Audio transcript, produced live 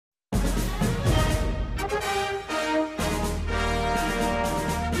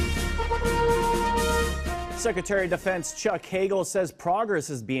Secretary of Defense Chuck Hagel says progress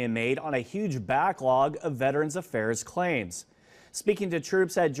is being made on a huge backlog of Veterans Affairs claims. Speaking to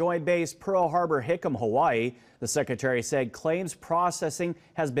troops at Joint Base Pearl Harbor, Hickam, Hawaii, the Secretary said claims processing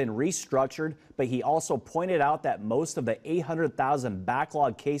has been restructured, but he also pointed out that most of the 800,000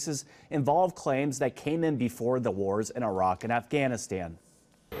 backlog cases involve claims that came in before the wars in Iraq and Afghanistan.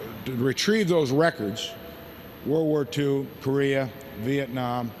 To retrieve those records, World War II, Korea,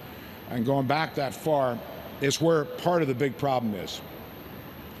 Vietnam, and going back that far, is where part of the big problem is.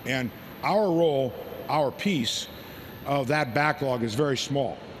 And our role, our piece of that backlog is very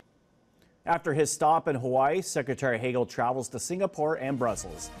small. After his stop in Hawaii, Secretary Hagel travels to Singapore and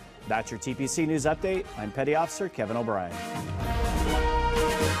Brussels. That's your TPC News Update. I'm Petty Officer Kevin O'Brien.